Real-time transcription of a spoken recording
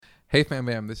Hey fam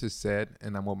bam, this is Said,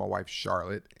 and I'm with my wife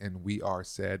Charlotte, and we are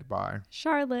Said by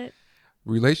Charlotte.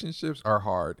 Relationships are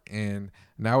hard, and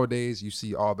nowadays you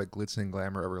see all the glitz and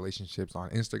glamour of relationships on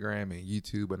Instagram and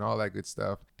YouTube and all that good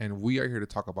stuff. And we are here to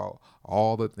talk about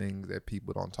all the things that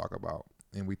people don't talk about.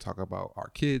 And we talk about our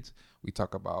kids, we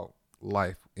talk about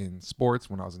life in sports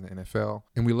when I was in the NFL,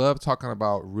 and we love talking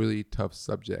about really tough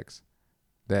subjects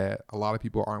that a lot of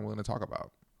people aren't willing to talk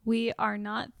about. We are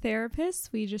not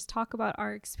therapists. We just talk about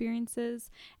our experiences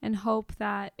and hope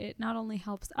that it not only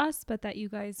helps us, but that you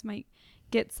guys might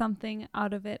get something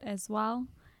out of it as well.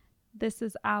 This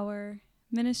is our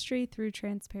ministry through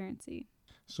transparency.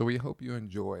 So we hope you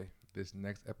enjoy this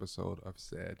next episode of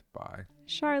Said by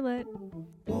Charlotte.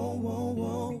 Whoa, whoa,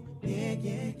 whoa, yeah,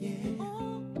 yeah, yeah.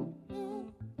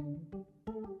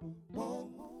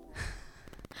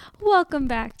 Welcome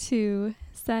back to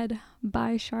Said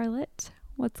by Charlotte.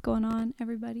 What's going on,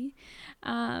 everybody?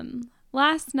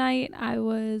 Last night I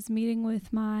was meeting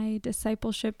with my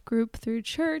discipleship group through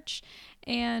church,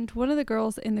 and one of the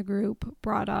girls in the group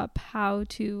brought up how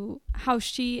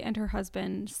she and her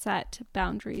husband set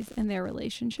boundaries in their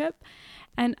relationship.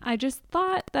 And I just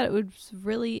thought that it was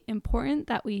really important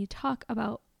that we talk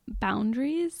about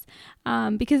boundaries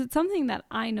because it's something that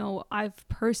I know I've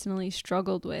personally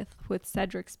struggled with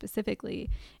Cedric specifically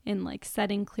in like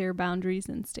setting clear boundaries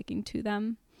and sticking to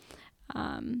them.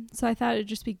 So I thought it'd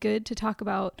just be good to talk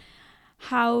about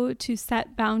how to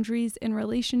set boundaries in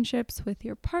relationships with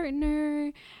your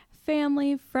partner,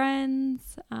 family,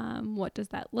 friends. What does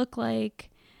that look like?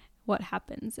 What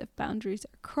happens if boundaries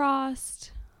are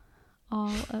crossed?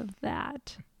 All of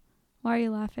that. Why are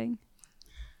you laughing?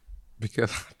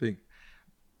 because I think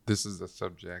this is a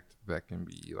subject that can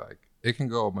be it can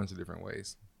go a bunch of different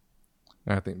ways.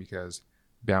 And I think because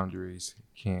boundaries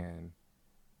can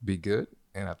be good,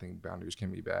 and I think boundaries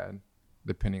can be bad,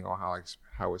 depending on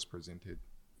how it's presented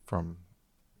from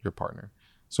your partner.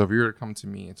 So if you were to come to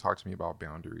me and talk to me about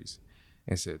boundaries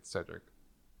and said, Cedric,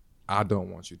 I don't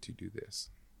want you to do this.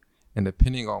 And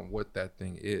depending on what that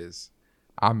thing is,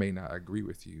 I may not agree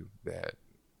with you that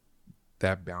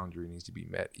boundary needs to be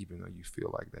met, even though you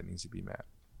feel like that needs to be met.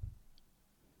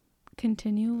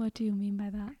 Continue. What do you mean by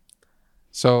that?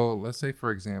 So let's say, for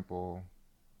example,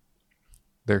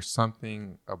 there's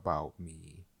something about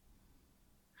me.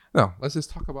 No, let's just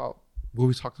talk about what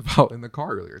we talked about in the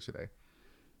car earlier today.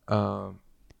 So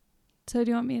do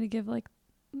you want me to give like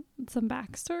some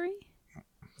backstory?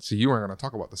 So you weren't going to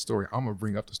talk about the story. I'm going to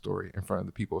bring up the story in front of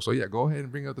the people. So yeah, go ahead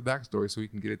and bring up the backstory so we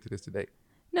can get into this today.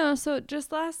 No, so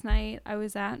just last night I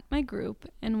was at my group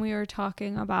and we were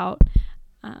talking about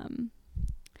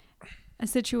a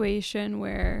situation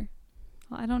where,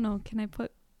 well, I don't know,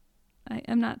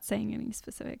 I'm not saying any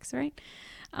specifics, right?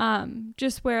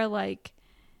 Just where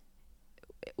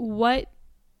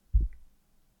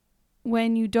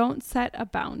when you don't set a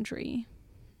boundary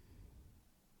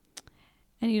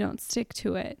and you don't stick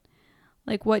to it,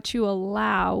 like what you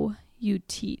allow, you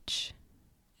teach.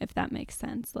 If that makes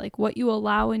sense. Like what you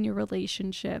allow in your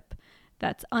relationship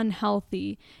that's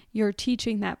unhealthy, you're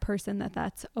teaching that person that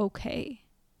that's okay.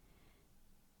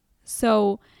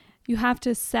 So you have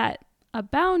to set a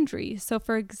boundary. So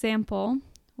for example,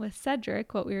 with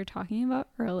Cedric, what we were talking about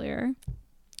earlier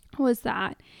was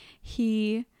that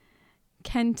he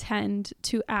can tend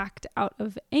to act out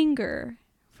of anger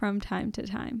from time to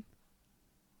time.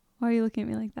 Why are you looking at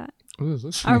me like that? I was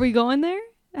listening. Are we going there?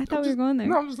 I thought we were going there.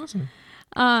 No, I'm just listening.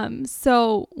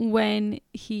 So when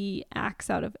he acts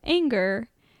out of anger,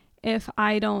 if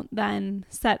I don't then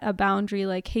set a boundary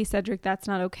like, hey, Cedric, that's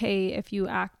not okay. If you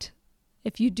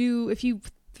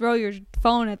throw your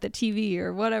phone at the TV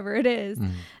or whatever it is,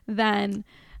 then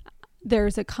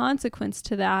there's a consequence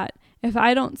to that. If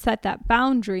I don't set that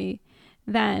boundary,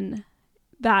 then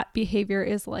that behavior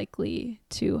is likely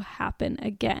to happen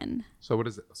again. So what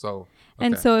is it? So, okay.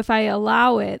 And so if I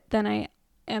allow it, then I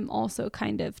am also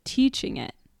kind of teaching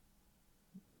it.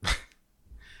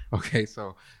 Okay,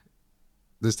 so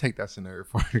let's take that scenario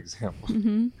for an example.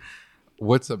 Mm-hmm.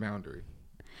 What's a boundary?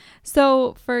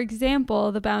 So, for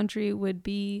example, the boundary would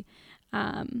be,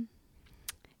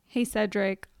 hey,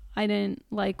 Cedric, I didn't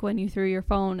like when you threw your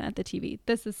phone at the TV.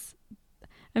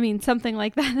 Something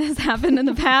like that has happened in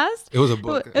the past. It was a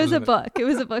book. It was a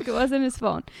book. It wasn't his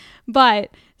phone.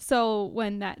 But so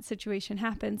when that situation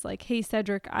happens, like, hey,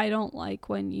 Cedric, I don't like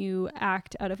when you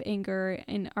act out of anger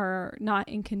and are not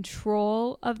in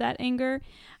control of that anger.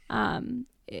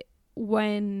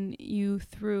 When you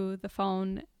threw the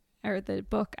phone or the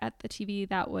book at the TV,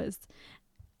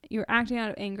 you're acting out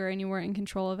of anger and you weren't in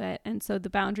control of it. And so the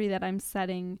boundary that I'm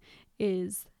setting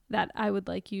is that I would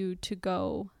like you to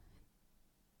go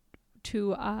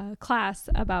to a class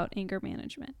about anger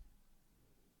management.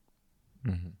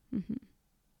 Mm-hmm.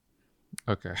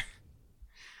 Mm-hmm. Okay.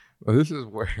 Well, this is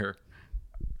where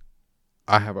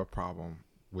I have a problem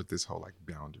with this whole like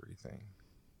boundary thing.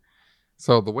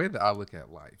 So the way that I look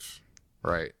at life,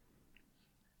 right,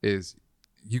 is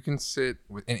you can sit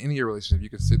with in any relationship, you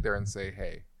can sit there and say,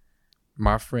 hey,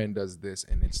 my friend does this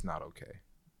and it's not okay.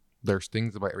 There's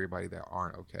things about everybody that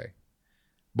aren't okay.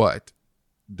 But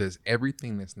does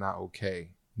everything that's not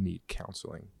okay need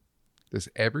counseling? Does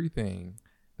everything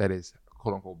that is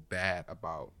quote unquote bad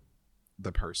about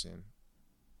the person,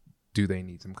 do they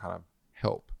need some kind of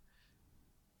help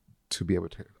to be able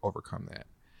to overcome that?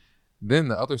 Then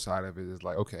the other side of it is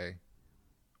like, okay,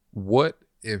 what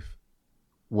if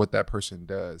what that person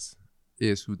does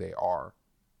is who they are,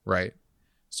 right?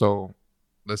 So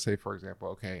let's say, for example,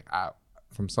 okay,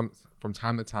 from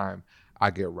time to time, I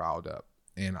get riled up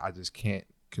and I just can't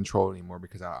control it anymore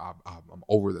because I'm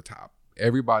over the top.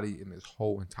 Everybody in this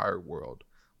whole entire world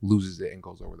loses it and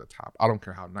goes over the top. I don't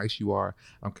care how nice you are.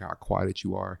 I don't care how quiet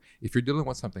you are. If you're dealing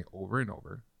with something over and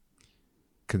over,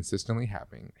 consistently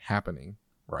happening,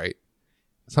 right?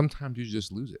 Sometimes you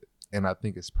just lose it. And I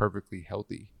think it's perfectly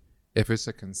healthy. If it's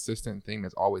a consistent thing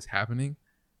that's always happening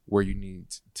where you need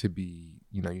to be,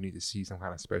 you need to see some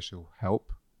kind of special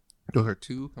help, those are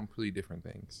two completely different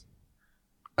things.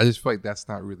 I just feel like that's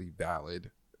not really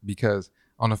valid because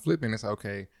on the flip end, it's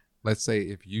okay, let's say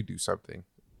if you do something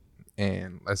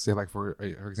and let's say like for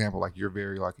example, like you're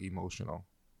very like emotional,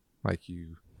 like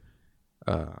you,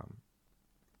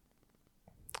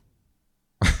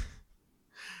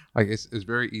 like it's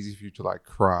very easy for you to like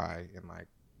cry and like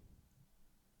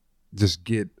just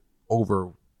get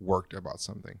overworked about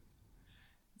something.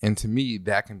 And to me,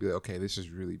 that can be like, okay, this is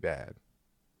really bad.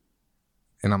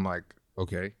 And I'm like,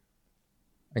 okay.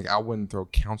 Like I wouldn't throw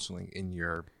counseling in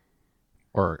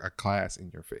or a class in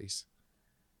your face.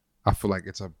 I feel like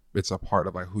it's a part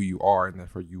of like who you are, and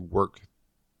therefore you work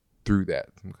through that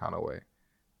some kind of way.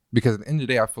 Because at the end of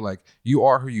the day, I feel like you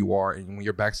are who you are, and when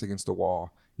your back's against the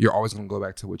wall, you're always going to go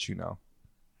back to what you know.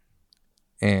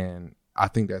 And I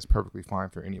think that's perfectly fine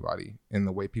for anybody. And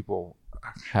the way people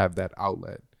have that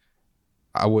outlet,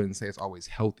 I wouldn't say it's always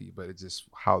healthy, but it's just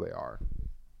how they are.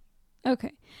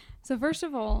 Okay. So first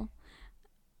of all,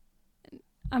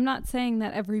 I'm not saying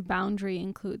that every boundary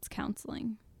includes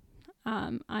counseling.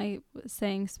 I was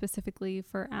saying specifically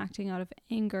for acting out of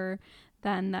anger,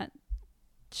 then that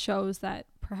shows that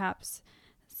perhaps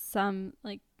some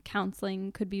like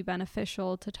counseling could be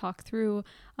beneficial to talk through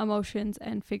emotions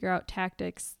and figure out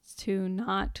tactics to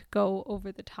not go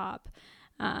over the top.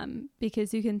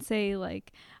 Because you can say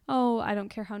like, oh, I don't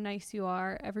care how nice you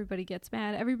are. Everybody gets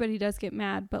mad. Everybody does get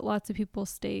mad, but lots of people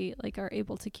are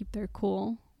able to keep their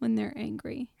cool when they're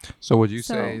angry. So would you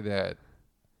say that,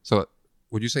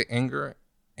 would you say anger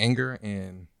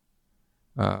and,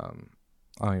 I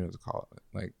don't even know what to call it.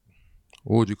 Like,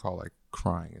 what would you call like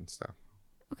crying and stuff?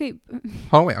 Okay.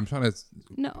 Oh, wait, I'm trying to.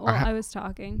 No, well, I was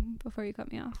talking before you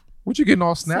cut me off. What you getting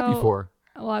all snappy for?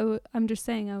 Well, I'm just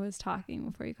saying I was talking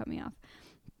before you cut me off.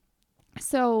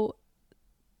 So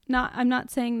I'm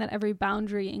not saying that every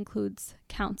boundary includes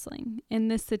counseling. In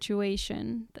this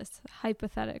situation, this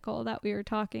hypothetical that we were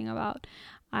talking about,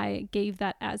 I gave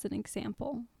that as an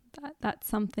example. That's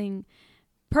something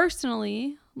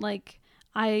personally, like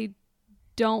I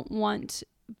don't want,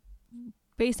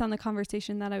 based on the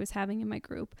conversation that I was having in my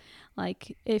group,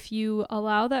 like if you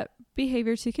allow that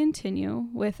behavior to continue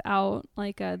without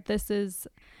like this is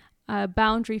a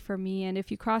boundary for me, and if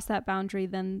you cross that boundary,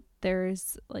 then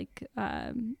there's like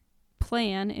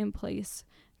plan in place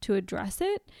to address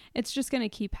it, it's just going to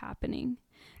keep happening.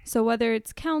 So whether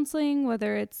it's counseling,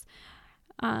 whether it's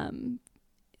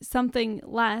something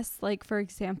less, like for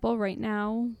example, right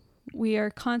now we are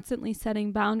constantly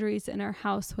setting boundaries in our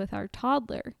house with our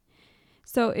toddler.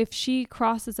 So if she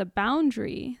crosses a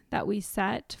boundary that we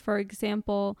set, for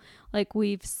example, like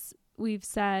we've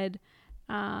said,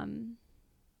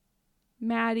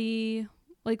 Maddie,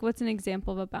 like what's an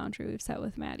example of a boundary we've set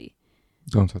with Maddie?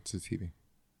 Don't touch the TV.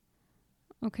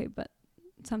 Okay, but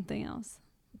something else.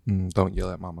 Don't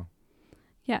yell at mama.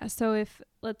 Yeah, so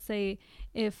let's say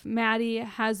if Maddie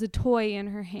has a toy in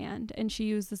her hand and she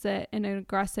uses it in an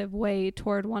aggressive way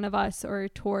toward one of us or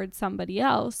toward somebody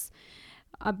else,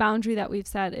 a boundary that we've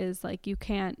set is like you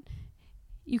can't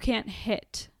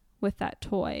hit with that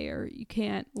toy, or you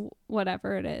can't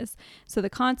whatever it is. So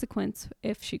the consequence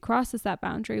if she crosses that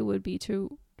boundary would be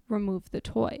to remove the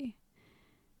toy.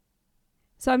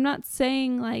 So I'm not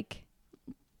saying like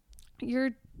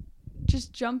you're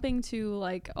just jumping to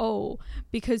like, oh,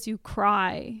 because you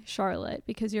cry, Charlotte,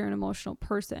 because you're an emotional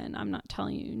person, I'm not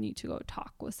telling you need to go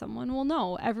talk with someone. Well,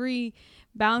 no, every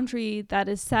boundary that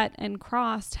is set and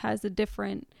crossed has a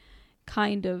different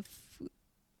kind of,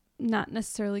 not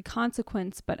necessarily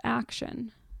consequence, but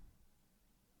action.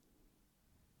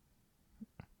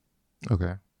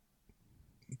 Okay.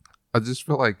 I just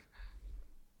feel like,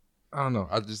 I don't know.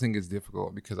 I just think it's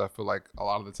difficult because I feel like a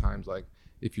lot of the times, like,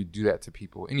 if you do that to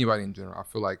people, anybody in general, I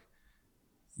feel like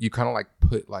you kind of like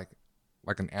put like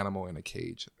an animal in a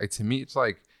cage. Like, to me, it's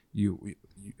like you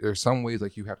there's some ways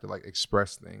like you have to like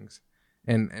express things,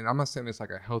 and I'm not saying it's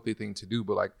like a healthy thing to do,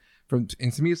 but like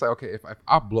and to me, it's like, okay, if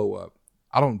I blow up,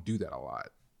 I don't do that a lot.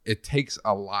 It takes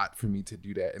a lot for me to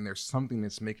do that, and there's something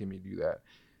that's making me do that,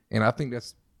 and I think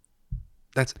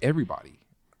that's everybody.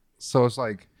 So it's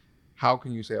like, how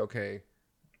can you say, okay,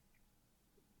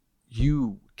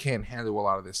 you can't handle a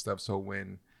lot of this stuff, so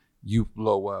when you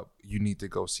blow up, you need to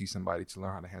go see somebody to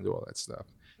learn how to handle all that stuff.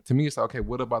 To me, it's like, okay,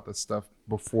 what about the stuff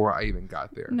before I even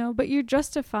got there? No, but you're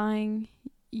justifying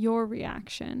your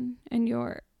reaction and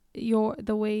your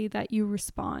the way that you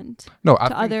respond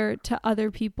to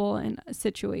other people and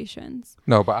situations.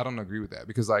 No, but I don't agree with that,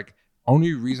 because like,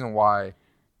 only reason why,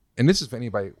 and this is for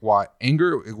anybody, why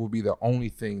anger, it will be the only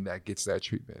thing that gets that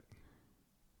treatment.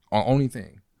 Only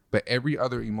thing. But every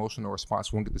other emotional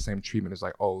response won't get the same treatment as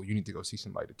like, oh, you need to go see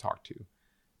somebody to talk to.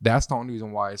 That's the only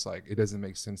reason why it's like, it doesn't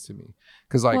make sense to me.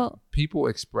 Because like, people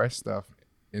express stuff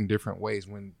in different ways.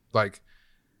 When like,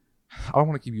 I don't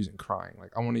want to keep using crying.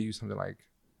 Like, I want to use something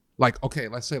like, okay,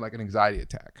 let's say like an anxiety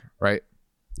attack, right?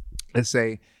 Let's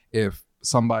say if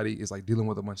somebody is like dealing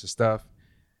with a bunch of stuff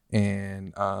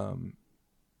and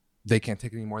they can't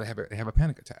take it anymore, they have a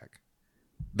panic attack.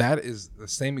 That is the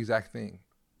same exact thing.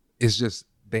 It's just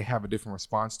they have a different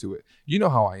response to it. You know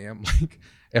how I am. Like,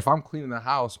 if I'm cleaning the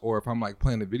house or if I'm like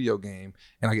playing a video game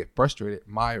and I get frustrated,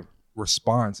 my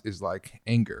response is like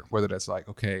anger, whether that's like,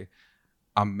 okay,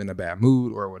 I'm in a bad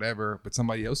mood or whatever. But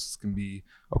somebody else's can be,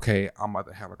 okay, I'm about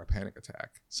to have like a panic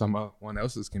attack. Someone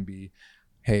else's can be,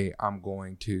 hey, I'm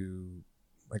going to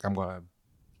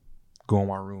go in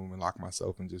my room and lock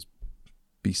myself and just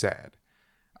be sad.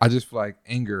 I just feel like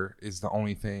anger is the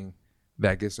only thing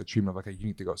that gets a treatment of like, hey, you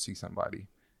need to go see somebody.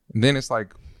 And then it's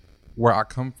like, where I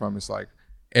come from, it's like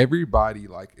everybody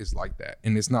like is like that,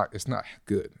 and it's not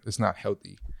good, it's not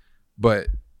healthy. But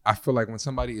I feel like when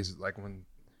somebody is like, when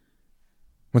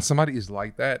somebody is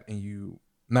like that, and you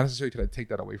not necessarily try to take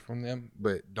that away from them,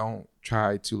 but don't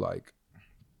try to like,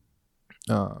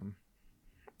 I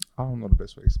don't know the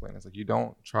best way to explain it. It's like, you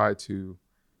don't try to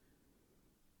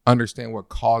understand what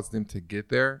caused them to get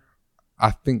there.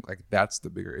 I think like that's the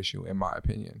bigger issue, in my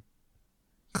opinion.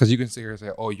 Because you can sit here and say,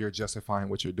 oh, you're justifying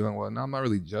what you're doing. Well, no, I'm not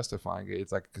really justifying it.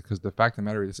 It's like, because the fact of the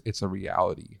matter is, it's a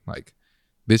reality. Like,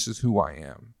 this is who I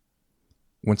am.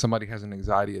 When somebody has an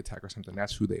anxiety attack or something,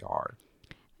 that's who they are.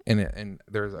 And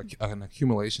there's an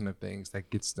accumulation of things that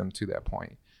gets them to that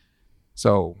point.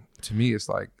 So to me, it's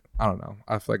like, I don't know.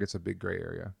 I feel like it's a big gray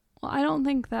area. Well,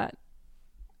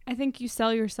 I think you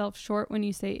sell yourself short when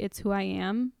you say it's who I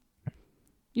am.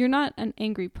 You're not an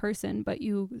angry person, but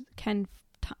you can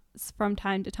from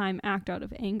time to time act out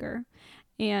of anger.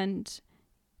 And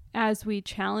as we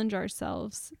challenge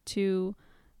ourselves to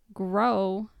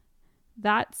grow,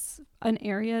 that's an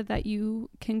area that you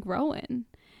can grow in.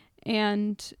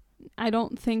 And I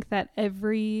don't think that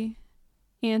every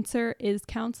answer is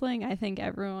counseling. I think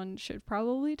everyone should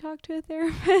probably talk to a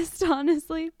therapist,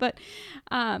 honestly. But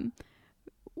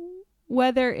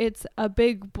whether it's a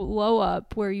big blow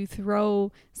up where you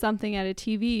throw something at a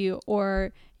TV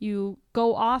or you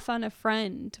go off on a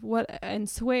friend and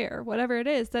swear, whatever it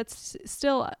is, that's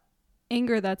still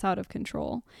anger that's out of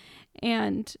control.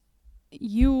 And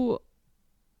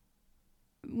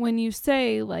when you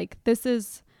say like, this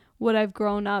is what I've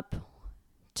grown up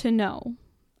to know,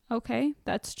 okay,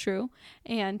 that's true.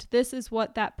 And this is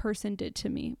what that person did to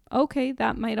me. Okay,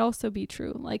 that might also be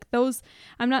true. Like those,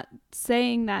 I'm not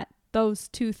saying that those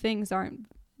two things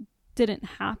didn't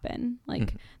happen.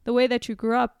 Like the way that you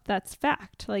grew up, that's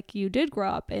fact. Like you did grow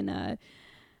up in a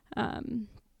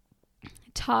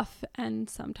tough and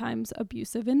sometimes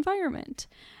abusive environment.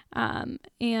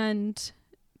 And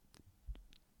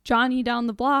Johnny down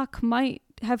the block might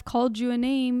have called you a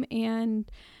name and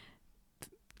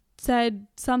said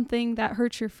something that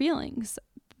hurt your feelings.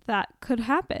 That could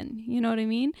happen, you know what I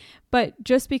mean? But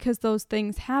just because those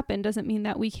things happen doesn't mean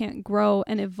that we can't grow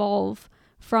and evolve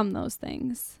from those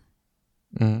things.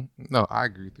 Mm-hmm. No, I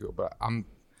agree with you, but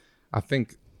I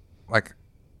think like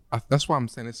that's why I'm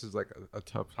saying this is like a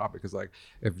tough topic. Is like,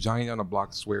 if Johnny on the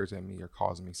block swears at me or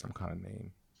calls me some kind of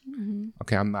name,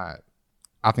 Okay, I'm not.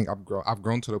 I think I've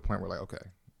grown to the point where like,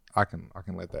 okay, I can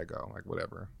let that go. Like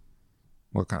whatever.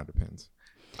 Well, it kind of depends.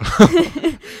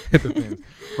 It depends.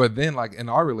 But then like in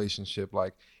our relationship,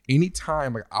 like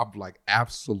anytime like I've like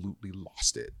absolutely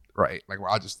lost it, right? Like where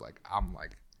I'm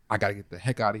like, I gotta get the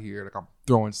heck out of here. Like I'm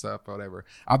throwing stuff or whatever.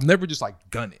 I've never just like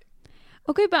done it.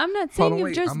 Okay, but I'm not saying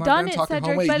you've just done it,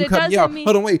 Cedric, but you it cut me doesn't off. mean...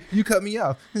 Hold on, wait. You cut me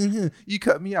off. You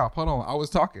cut me off. Hold on. I was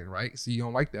talking, right? So you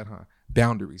don't like that, huh?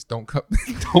 Boundaries. Don't cut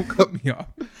me off.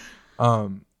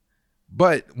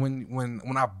 But when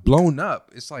I've blown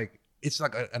up, it's like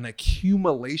an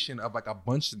accumulation of like a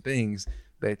bunch of things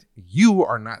that you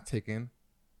are not taking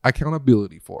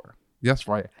accountability for. That's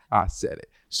right. I said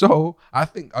it. So I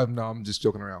think, no, I'm just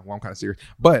joking around. Well, I'm kind of serious.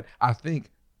 But I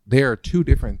think there are two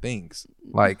different things.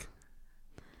 Like,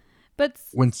 but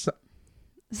when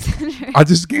I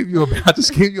just gave you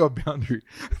a boundary.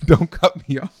 Don't cut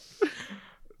me off.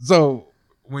 So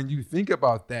when you think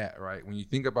about that, right? When you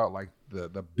think about like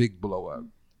the big blow up,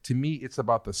 to me, it's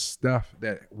about the stuff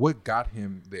what got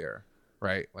him there,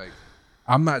 right? Like,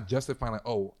 I'm not justifying like,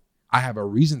 oh, I have a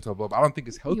reason to blow up. I don't think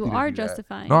it's healthy. You are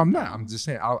justifying. No, I'm not. I'm just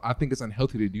saying I think it's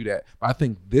unhealthy to do that. But I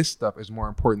think this stuff is more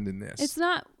important than this. It's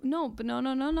not. No, but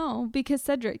no. Because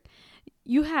Cedric,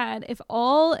 you had if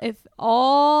all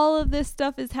of this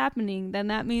stuff is happening, then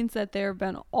that means that there have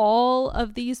been all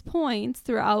of these points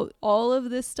throughout all of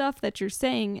this stuff that you're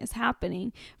saying is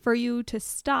happening for you to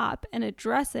stop and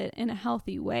address it in a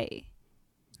healthy way.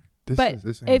 Because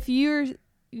if you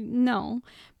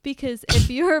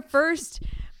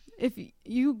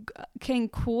can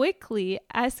quickly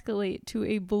escalate to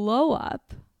a blow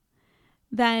up,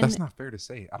 then that's not fair to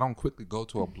say. I don't quickly go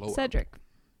to a blow up. Cedric.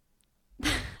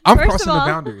 I'm crossing the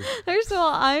boundary. First of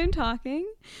all, I'm talking,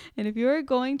 and if you're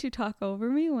going to talk over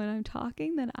me when I'm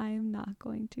talking, then I am not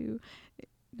going to.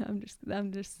 I'm just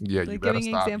like giving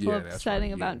an example of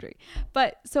setting a boundary.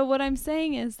 But so what I'm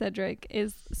saying is, Cedric,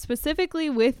 is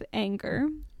specifically with anger,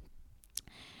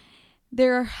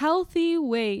 there are healthy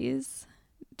ways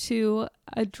to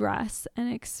address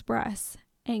and express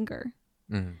anger.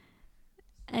 Mm-hmm.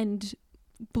 And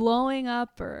blowing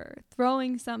up or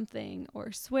throwing something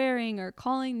or swearing or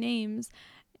calling names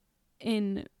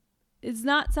is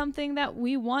not something that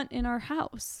we want in our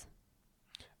house.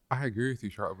 I agree with you,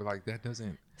 Charlotte, but like that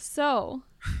doesn't. So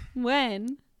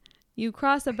when you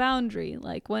cross a boundary,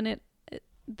 like when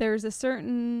there's a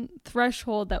certain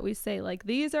threshold that we say like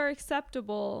these are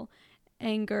acceptable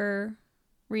anger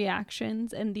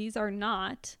reactions and these are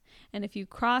not, and if you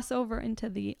cross over into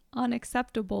the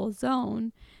unacceptable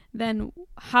zone, then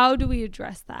how do we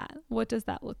address that? What does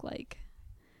that look like?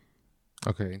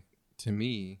 Okay, to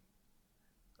me,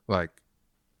 like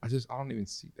I don't even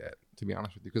see that, to be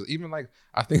honest with you, because even like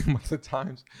I think about the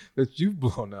times that you've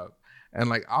blown up, and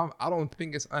like I don't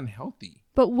think it's unhealthy.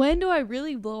 But when do I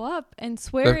really blow up and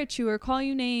swear at you or call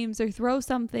you names or throw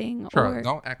something? Sure,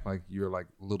 don't act like you're like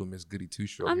Little Miss Goody Two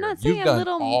Show. I'm not saying you've done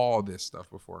all this stuff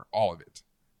before, all of it.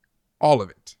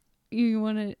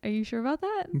 Are you sure about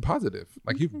that? I'm positive.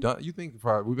 Like you've done. You think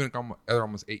we've been together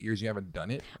almost 8 years, you haven't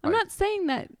done it? I'm not saying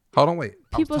that. Hold on, wait.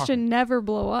 People should never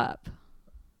blow up.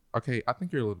 Okay, I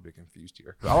think you're a little bit confused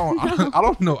here. I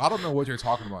don't know what you're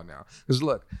talking about now. Because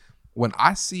look, when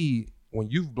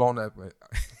you've blown up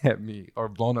at me or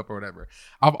blown up or whatever,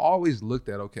 I've always looked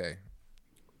at, okay,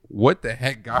 what the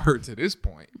heck got her to this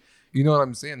point? You know what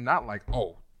I'm saying? Not like,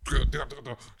 oh,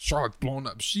 Charlotte's blown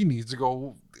up. She needs to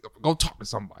go talk to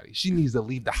somebody. She needs to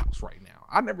leave the house right now.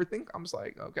 I never think, I'm just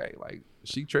like, okay, like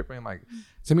she tripping. Like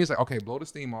to me, it's like, okay, blow the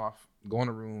steam off, go in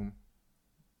the room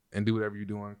and do whatever you're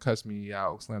doing. Cuss me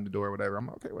out, slam the door, whatever. I'm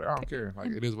okay, whatever. I don't care.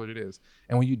 Like it is what it is.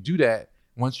 And when you do that,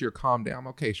 once you're calmed down, I'm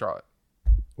okay, Charlotte,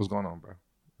 what's going on, bro?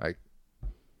 Like,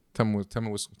 tell me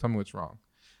what's wrong.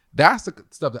 That's the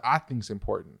stuff that I think is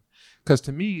important. Because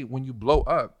to me, when you blow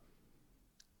up,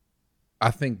 I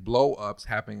think blow ups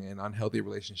happen in unhealthy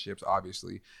relationships,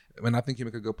 obviously. And I think you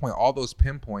make a good point. All those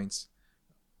pinpoints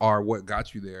are what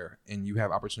got you there, and you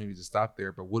have opportunities to stop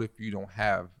there. But what if you don't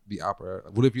have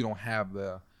what if you don't have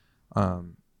the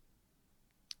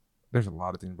there's a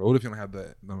lot of things, but what if you don't have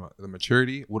the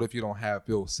maturity? What if you don't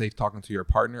feel safe talking to your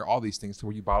partner? All these things to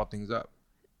where you bottle things up.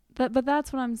 But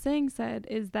that's what I'm saying, Said,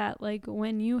 is that like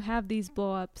when you have these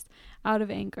blow-ups out of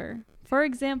anger, for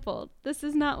example, this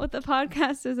is not what the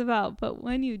podcast is about, but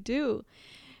when you do,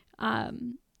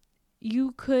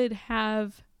 you could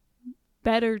have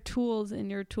better tools in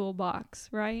your toolbox,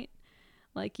 right?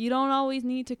 Like you don't always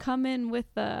need to come in with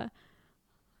the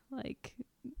like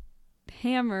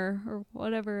hammer or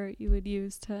whatever you would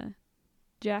use to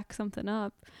jack something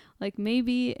up. Like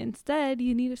maybe instead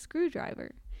you need a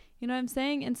screwdriver. You know what I'm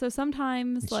saying? And so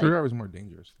sometimes, like, Screwdriver is more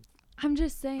dangerous. I'm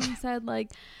just saying, said,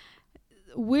 like,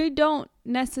 we don't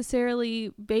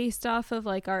necessarily, based off of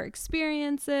like our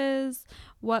experiences,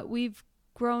 what we've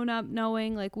grown up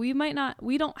knowing, like we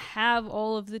don't have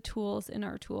all of the tools in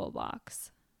our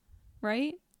toolbox,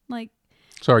 right? Like,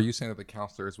 So are you saying that the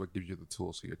counselor is what gives you the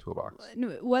tools to your toolbox?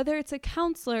 whether it's a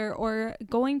counselor or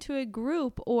going to a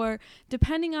group, or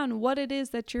depending on what it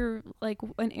is that you're, like,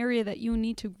 an area that you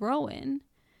need to grow in,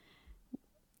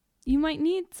 you might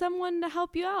need someone to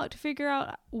help you out to figure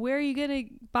out where you're going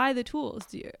to buy the tools.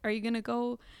 Are you going to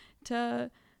go to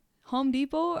Home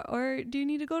Depot, or do you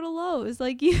need to go to Lowe's?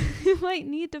 Like, you might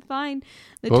need to find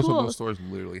the Both tools. of those stores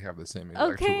literally have the same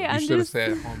exact Okay, tools. You should have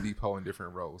said Home Depot in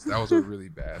different rows. That was a really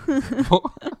bad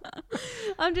example.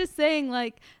 I'm just saying,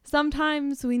 like,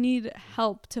 sometimes we need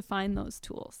help to find those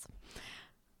tools.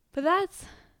 But that's...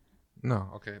 No,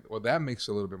 okay. Well, that makes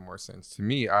a little bit more sense to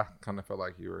me. I kind of felt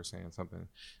like you were saying something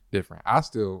different. I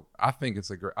think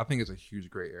it's a huge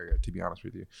gray area, to be honest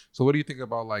with you. So what do you think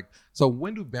about, like, so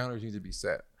when do boundaries need to be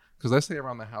set? Because let's say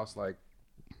around the house, like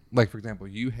for example,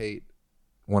 you hate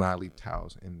when I leave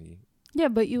towels in the Yeah,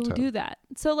 but you'll tub. do that.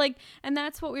 So, like, and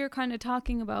that's what we were kind of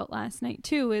talking about last night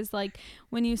too, is like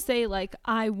when you say, like,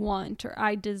 I want or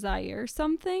I desire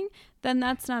something, then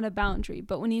that's not a boundary.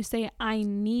 But when you say I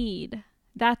need,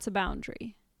 that's a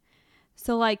boundary.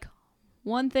 So, like,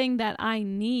 one thing that I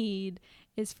need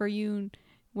is for you,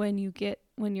 when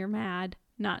you're mad,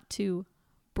 not to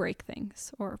break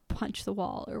things or punch the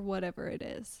wall or whatever it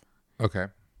is. Okay.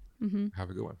 Mm-hmm. Have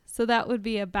a good one. So that would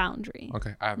be a boundary.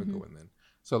 Okay, I have a good one then.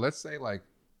 So let's say, like,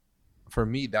 for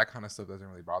me, that kind of stuff doesn't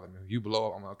really bother me. If you blow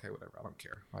up, I'm like, okay, whatever. I don't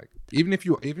care. Like, even if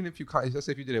you, let's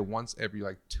say if you did it once every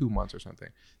like 2 months or something,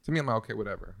 to me, I'm like, okay,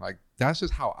 whatever. Like, that's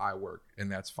just how I work,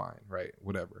 and that's fine, right?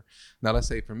 Whatever. Now, let's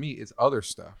say for me, it's other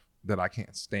stuff that I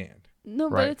can't stand. No,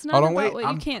 right? but it's not about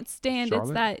what you can't stand. Charlotte?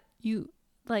 It's that you,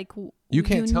 like, You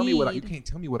can't tell me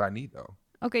what I need though.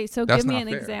 Okay, so That's give me not an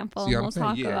fair. example, See and what we'll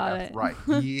I'm saying? talk about that's it.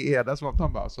 Right. Yeah, that's what I'm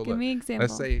talking about. So Give me an example.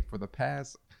 let's say for the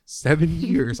past 7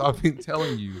 years, I've been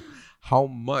telling you how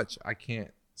much I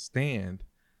can't stand,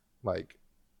 like,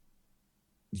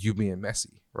 you being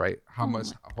messy, right? How much?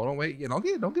 Hold on, wait.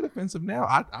 Don't get offensive now.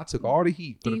 I took all the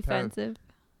heat. For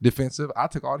defensive. I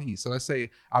took all the heat. So let's say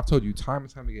I've told you time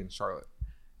and time again, Charlotte,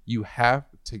 you have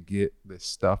to get this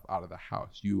stuff out of the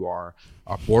house. You are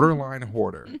a borderline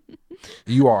hoarder.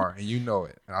 You are, and you know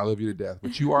it. And I love you to death,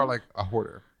 but you are like a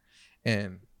hoarder.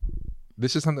 And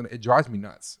this is something that it drives me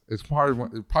nuts. It's probably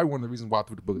one of the reasons why I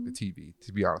threw the book at the TV,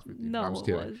 to be honest with you. No, I'm just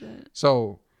it kidding. wasn't.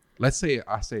 So let's say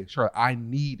I say, Charlotte, I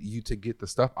need you to get the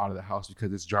stuff out of the house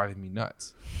because it's driving me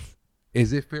nuts.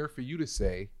 Is it fair for you to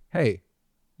say, hey,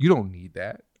 you don't need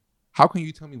that? How can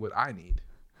you tell me what I need?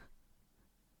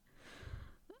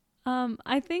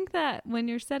 I think that when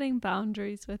you're setting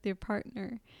boundaries with your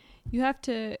partner, you have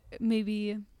to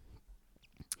maybe,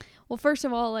 well, first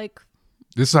of all, like,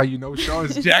 this is how you know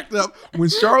Charlotte's jacked up. When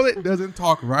Charlotte doesn't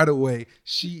talk right away,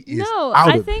 she is no, out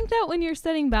I of think it. that when you're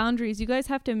setting boundaries, you guys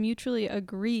have to mutually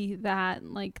agree that,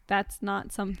 like, that's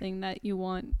not something that you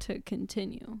want to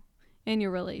continue in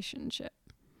your relationship.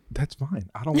 That's fine.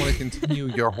 I don't want to continue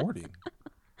your hoarding.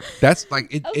 That's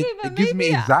like, it gives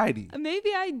me anxiety.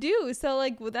 Maybe I do. So,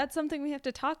 like, well, that's something we have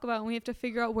to talk about, and we have to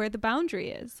figure out where the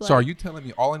boundary is. Like, So are you telling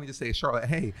me all I need to say is, Charlotte,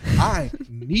 hey, I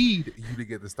need you to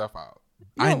get the stuff out.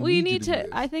 No, we need to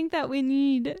I think that we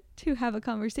need to have a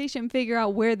conversation, figure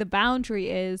out where the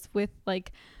boundary is with,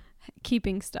 like,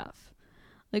 keeping stuff.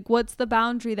 Like, what's the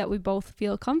boundary that we both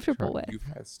feel comfortable with? You've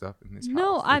had stuff in this house.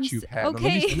 No, I'm okay. No, let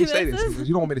me say this. Because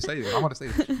you don't want me to say this. I want to say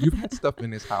this. You've had stuff in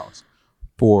this house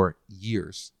for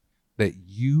years that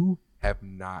you have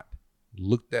not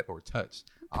looked at or touched.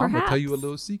 Perhaps. I'm gonna tell you a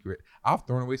little secret. I've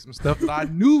thrown away some stuff that I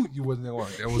knew you wasn't going.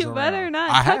 You better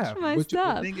not touch my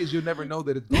stuff. The thing is, you'll never know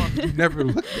that it's gone. You never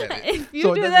looked at it. If you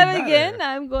So it do doesn't that matter. again,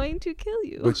 I'm going to kill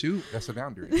you. But that's a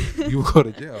boundary. You will go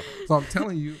to jail. So I'm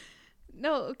telling you.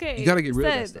 No, okay. You gotta get rid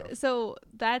of that stuff. So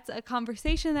that's a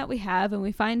conversation that we have, and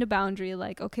we find a boundary.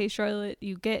 Like, okay, Charlotte,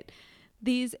 you get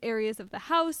these areas of the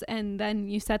house, and then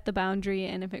you set the boundary,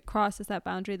 and if it crosses that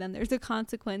boundary, then there's a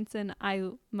consequence, and I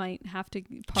might have to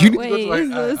part You need ways to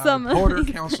go to with a some hoarder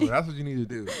counselor. That's what you need to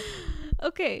do.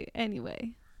 Okay,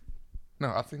 anyway. No,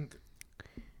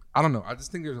 I don't know. I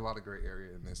just think there's a lot of gray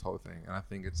area in this whole thing, and I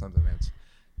think it's something that's,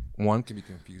 one, can be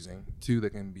confusing. Two,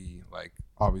 that can be, like,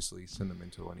 obviously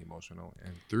sentimental and emotional,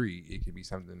 and three, it can be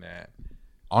something that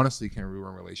honestly can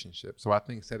ruin relationships. So I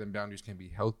think setting boundaries can be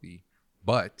healthy,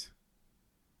 but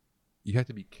you have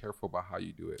to be careful about how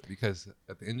you do it, because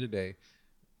at the end of the day,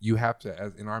 you have to,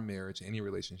 as in our marriage, any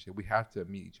relationship, we have to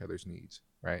meet each other's needs,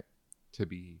 right? To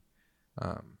be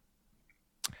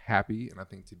happy, and I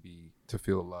think to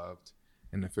feel loved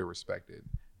and to feel respected.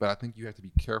 But I think you have to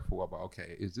be careful about,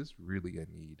 okay, is this really a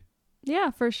need?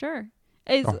 Yeah, for sure.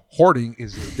 Hoarding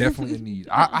is definitely a need.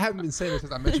 I haven't been saying it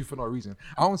since I met you for no reason.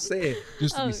 I don't say it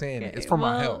just to be saying it. It's for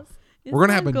my health. We're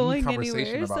gonna have a new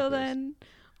conversation about so this. Then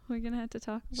we're gonna have to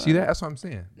talk about See that? That's what I'm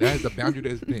saying. That is the boundary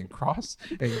that is being crossed,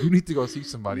 and you need to go see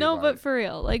somebody. No, about but it. for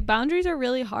real, like boundaries are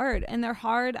really hard, and they're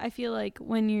hard. I feel like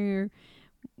when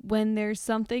there's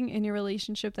something in your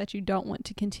relationship that you don't want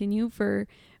to continue for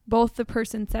both the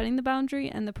person setting the boundary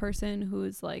and the person who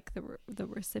is like the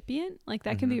recipient, like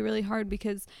that can be really hard,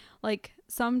 because like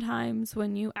sometimes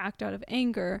when you act out of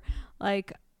anger,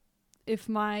 like if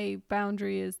my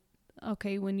boundary is,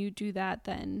 okay, when you do that,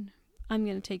 then I'm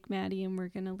going to take Maddie and we're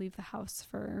going to leave the house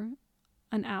for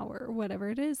an hour or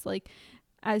whatever it is. Like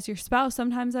as your spouse,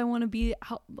 sometimes I want to be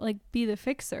the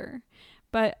fixer.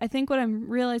 But I think what I'm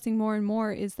realizing more and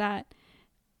more is that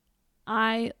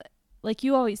like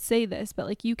you always say this, but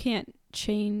like you can't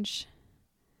change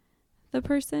the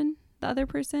other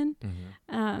person.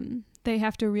 They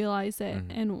have to realize it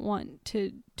and want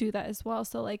to do that as well.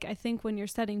 So like I think when you're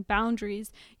setting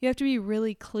boundaries, you have to be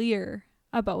really clear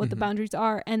about what the boundaries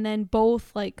are, and then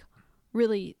both like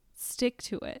really stick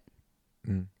to it.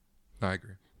 No, I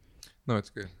agree. No, it's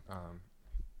good. I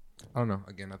don't know.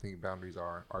 Again, I think boundaries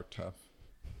are tough,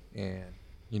 and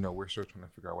we're still trying to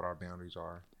figure out what our boundaries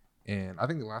are. And I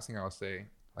think the last thing I would say,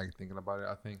 like thinking about it,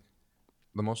 I think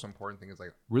the most important thing is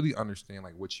like really understand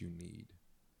like what you need.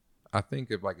 I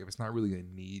think if it's not really a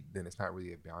need, then it's not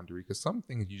really a boundary, because some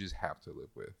things you just have to live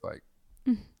with. Like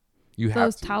you have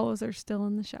those towels are still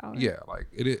in the shower. Yeah, like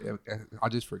I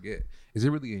just forget. Is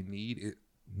it really a need?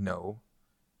 No.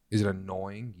 Is it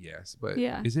annoying? Yes. But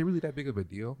is it really that big of a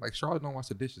deal? Like Charlotte don't wash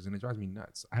the dishes, and it drives me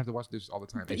nuts. I have to wash the dishes all the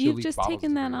time. But you've just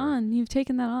taken that on. You've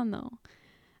taken that on though.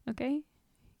 Okay.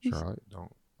 Charlotte,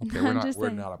 don't. Okay, we're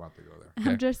not about to go there.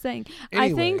 Okay? I'm just saying.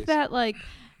 Anyways. I think that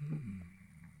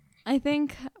I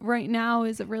think right now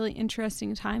is a really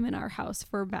interesting time in our house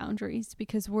for boundaries,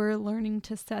 because we're learning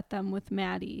to set them with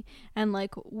Maddie, and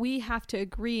like we have to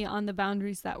agree on the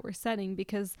boundaries that we're setting,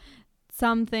 because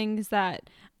some things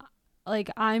that like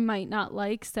I might not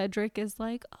like, Cedric is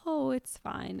like, oh, it's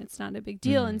fine, it's not a big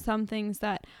deal. And some things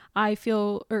that I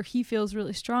feel or he feels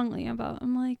really strongly about,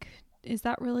 I'm like, is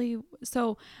that really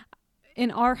so? In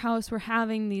our house, we're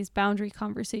having these boundary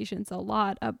conversations a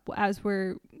lot as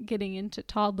we're getting into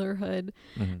toddlerhood,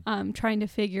 trying to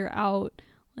figure out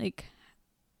like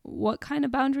what kind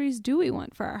of boundaries do we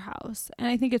want for our house. And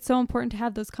I think it's so important to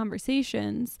have those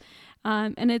conversations.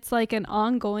 And it's like an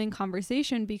ongoing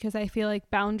conversation, because I feel like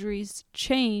boundaries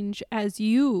change as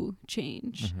you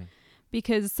change,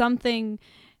 because something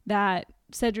that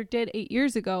Cedric did 8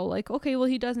 years ago, like, okay, well,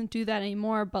 he doesn't do that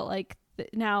anymore, but like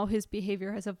now his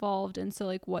behavior has evolved, and so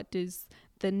like what does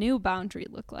the new boundary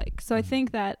look like? So I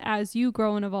think that as you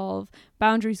grow and evolve,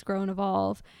 boundaries grow and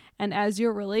evolve, and as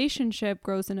your relationship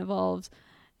grows and evolves,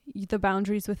 the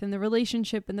boundaries within the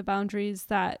relationship and the boundaries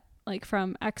that like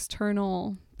from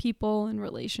external people and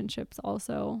relationships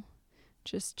also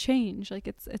just change. Like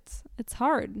it's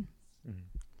hard.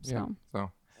 So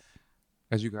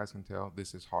as you guys can tell,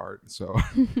 this is hard. So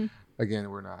again,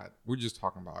 we're just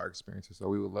talking about our experiences. So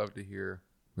we would love to hear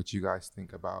what you guys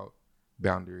think about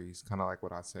boundaries, kind of like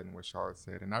what I said and what Charlotte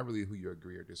said, and not really who you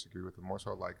agree or disagree with, but more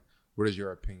so like, what is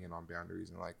your opinion on boundaries,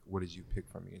 and like, what did you pick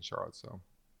from me and Charlotte? So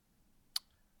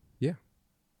yeah.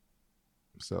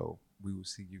 So we will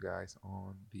see you guys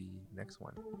on the next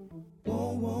one.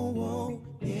 Whoa, whoa, whoa.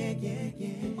 Yeah, yeah,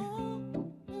 yeah.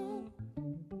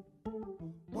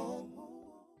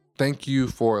 Thank you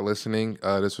for listening.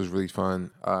 This was really fun.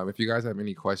 If you guys have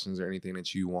any questions or anything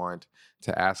that you want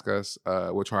to ask us,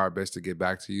 we'll try our best to get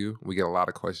back to you. We get a lot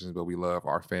of questions, but we love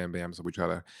our fan bam, so we try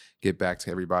to get back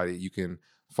to everybody. You can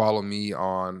follow me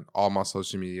on all my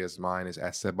social medias. Mine is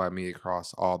 @SaidByMe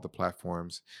across all the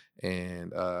platforms.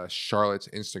 And Charlotte's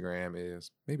Instagram is,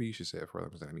 maybe you should say it for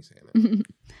them instead of me saying it.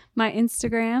 My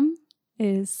Instagram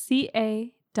is ca.pt.